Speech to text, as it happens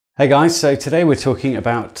Hey guys, so today we're talking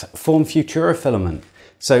about FormFutura filament.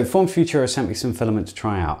 So FormFutura sent me some filament to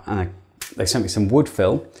try out, and they sent me some wood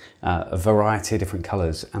fill, a variety of different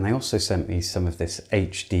colours, and they also sent me some of this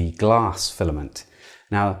HDglass filament.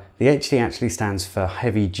 Now the HD actually stands for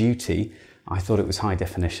heavy duty. I thought it was high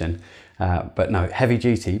definition, but no, heavy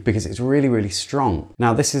duty because it's really strong.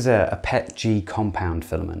 Now this is a PETG compound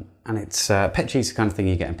filament, and it's PETG is the kind of thing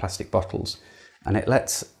you get in plastic bottles, and it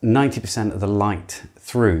lets 90% of the light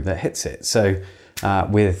through that hits it. So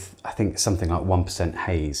with, I think, something like 1%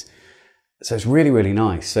 haze. So it's really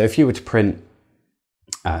nice. So if you were to print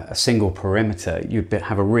a single perimeter, you'd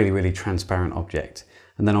have a really transparent object.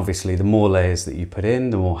 And then obviously the more layers that you put in,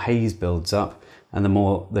 the more haze builds up, and the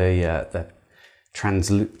more the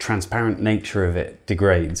transparent nature of it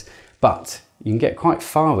degrades. But you can get quite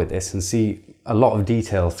far with this and see a lot of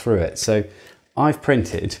detail through it. So I've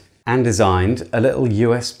printed and designed a little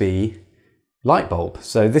USB light bulb.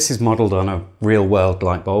 So this is modeled on a real world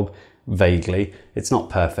light bulb, vaguely. It's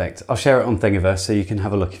not perfect. I'll share it on Thingiverse so you can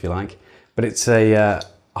have a look if you like. But it's a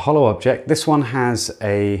hollow object. This one has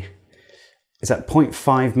is at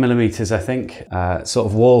 0.5 millimeters, I think, sort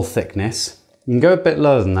of wall thickness. You can go a bit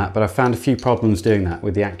lower than that, but I found a few problems doing that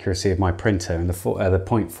with the accuracy of my printer and the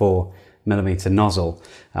 0.4 millimeter nozzle.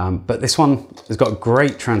 But this one has got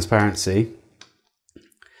great transparency.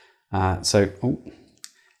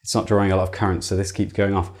 It's not drawing a lot of current, so this keeps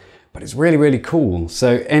going off, but it's really cool.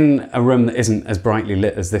 So in a room that isn't as brightly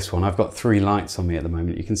lit as this one, I've got 3 lights on me at the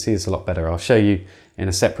moment. You can see this a lot better. I'll show you in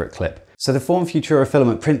a separate clip. So the FormFutura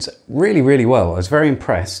filament prints really well. I was very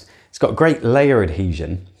impressed. It's got great layer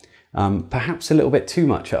adhesion, perhaps a little bit too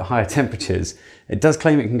much at higher temperatures. It does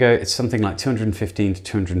claim it can go, it's something like 215 to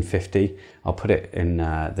 250. I'll put it in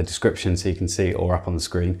the description so you can see, or up on the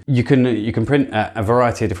screen. You can print at a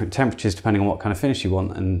variety of different temperatures depending on what kind of finish you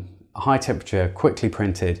want, and high temperature, quickly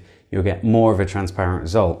printed, you'll get more of a transparent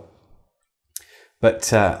result.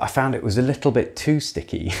 But I found it was a little bit too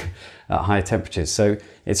sticky at higher temperatures. So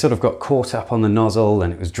it sort of got caught up on the nozzle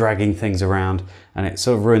and it was dragging things around, and it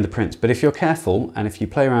sort of ruined the prints. But if you're careful and if you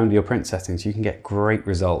play around with your print settings, you can get great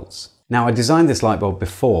results. Now I designed this light bulb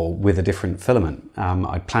before with a different filament.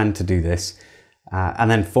 I planned to do this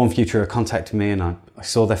and then FormFutura contacted me, and I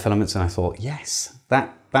saw their filaments and I thought, yes,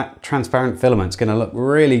 that transparent filament's gonna look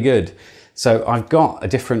really good. So I've got a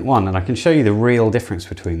different one, and I can show you the real difference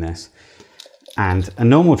between this and a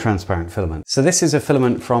normal transparent filament. So this is a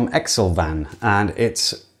filament from Exelvan, and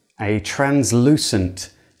it's a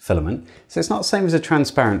translucent filament. So it's not the same as a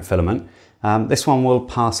transparent filament. This one will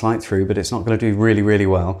pass light through, but it's not going to do really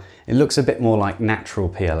well. It looks a bit more like natural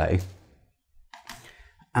PLA.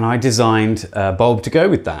 And I designed a bulb to go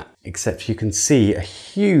with that, except you can see a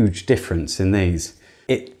huge difference in these.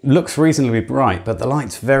 It looks reasonably bright, but the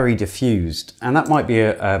light's very diffused, and that might be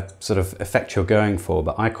a sort of effect you're going for,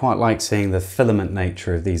 but I quite like seeing the filament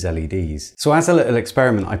nature of these LEDs. So as a little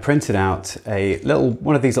experiment, I printed out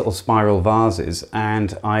one of these little spiral vases,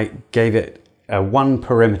 and I gave it a 1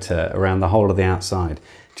 perimeter around the whole of the outside,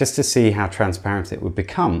 just to see how transparent it would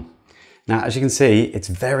become. Now, as you can see, it's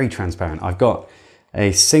very transparent. I've got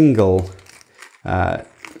a single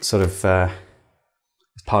sort of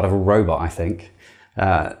part of a robot, I think.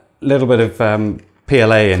 Little bit of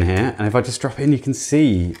PLA in here, and if I just drop in, you can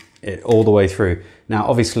see it all the way through. Now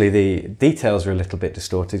obviously the details are a little bit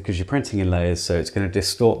distorted because you're printing in layers, so it's going to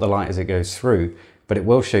distort the light as it goes through, but it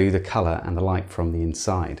will show you the color and the light from the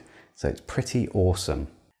inside. So it's pretty awesome.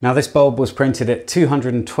 Now this bulb was printed at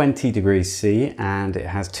 220 degrees C, and it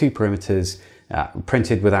has 2 perimeters,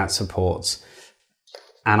 printed without supports,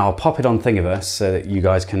 and I'll pop it on Thingiverse so that you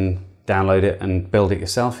guys can download it and build it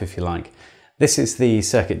yourself if you like. This is the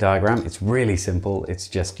circuit diagram. It's really simple. It's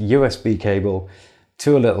just USB cable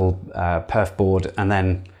to a little perf board, and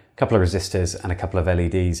then a couple of resistors and a couple of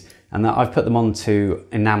LEDs. And I've put them onto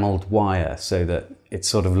enameled wire so that it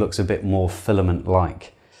sort of looks a bit more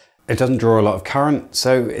filament-like. It doesn't draw a lot of current,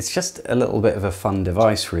 so it's just a little bit of a fun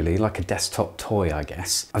device really, like a desktop toy, I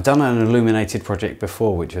guess. I've done an illuminated project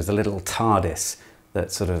before, which was a little TARDIS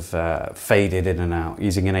that sort of faded in and out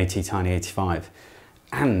using an AT-Tiny 85.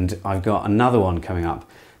 And I've got another one coming up.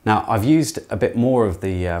 Now I've used a bit more of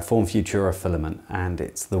the FormFutura filament, and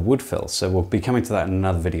it's the wood fill, so we'll be coming to that in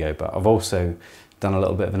another video, but I've also done a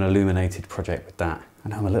little bit of an illuminated project with that,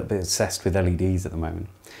 and I'm a little bit obsessed with LEDs at the moment.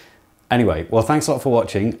 Anyway, well, thanks a lot for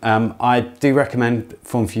watching. I do recommend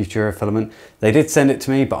FormFutura filament. They did send it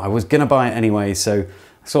to me, but I was gonna buy it anyway, so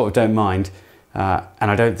I sort of don't mind.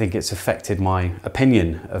 And I don't think it's affected my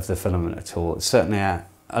opinion of the filament at all. It's certainly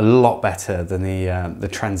a lot better than the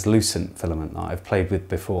translucent filament that I've played with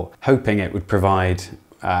before, hoping it would provide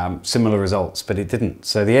similar results, but it didn't.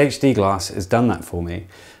 So the HDglass has done that for me.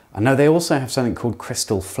 I know they also have something called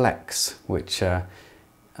Crystal Flex, which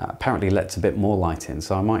apparently lets a bit more light in,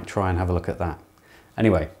 so I might try and have a look at that.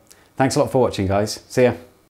 Anyway, thanks a lot for watching, guys. See ya.